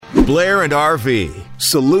Blair and RV,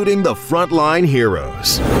 saluting the frontline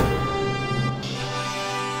heroes.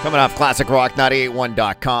 Coming off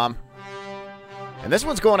ClassicRock981.com. And this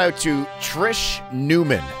one's going out to Trish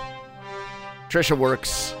Newman. Trisha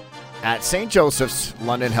works at St. Joseph's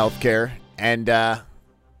London Healthcare, and her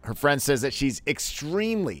friend says that she's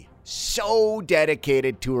extremely, so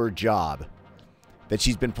dedicated to her job that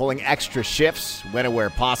she's been pulling extra shifts when and where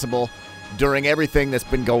possible during everything that's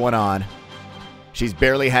been going on. She's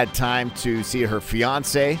barely had time to see her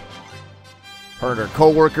fiancé. Her and her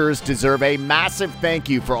co-workers deserve a massive thank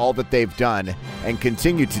you for all that they've done and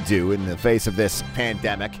continue to do in the face of this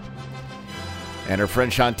pandemic. And her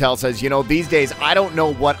friend Chantel says, these days I don't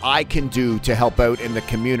know what I can do to help out in the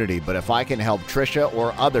community, but if I can help Trisha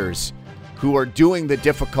or others who are doing the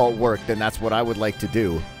difficult work, then that's what I would like to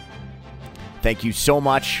do. Thank you so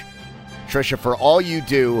much, Trisha, for all you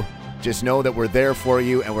do. Just know that we're there for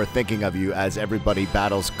you and we're thinking of you as everybody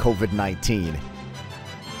battles COVID-19.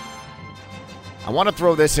 I want to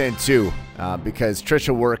throw this in too, because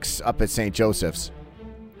Trisha works up at St. Joseph's.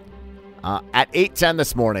 At 8:10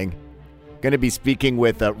 this morning, going to be speaking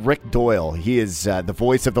with Rick Doyle. He is the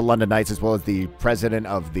voice of the London Knights as well as the president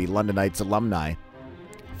of the London Knights Alumni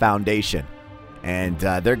Foundation. And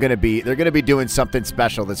they're going to be doing something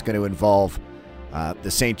special that's going to involve the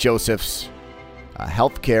St. Joseph's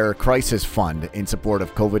Healthcare Crisis Fund in support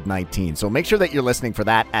of COVID-19. So make sure that you're listening for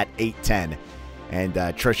that at 8:10. And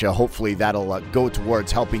Trisha, hopefully that'll go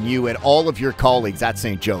towards helping you and all of your colleagues at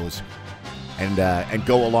St. Joe's and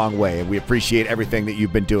go a long way. And we appreciate everything that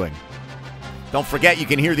you've been doing. Don't forget, you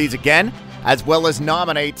can hear these again, as well as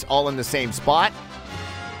nominate all in the same spot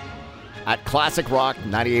at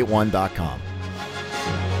ClassicRock981.com.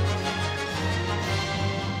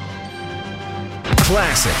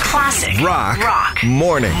 Classic Rock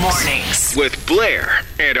Mornings with Blair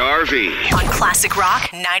and RV on Classic Rock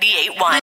 98.1.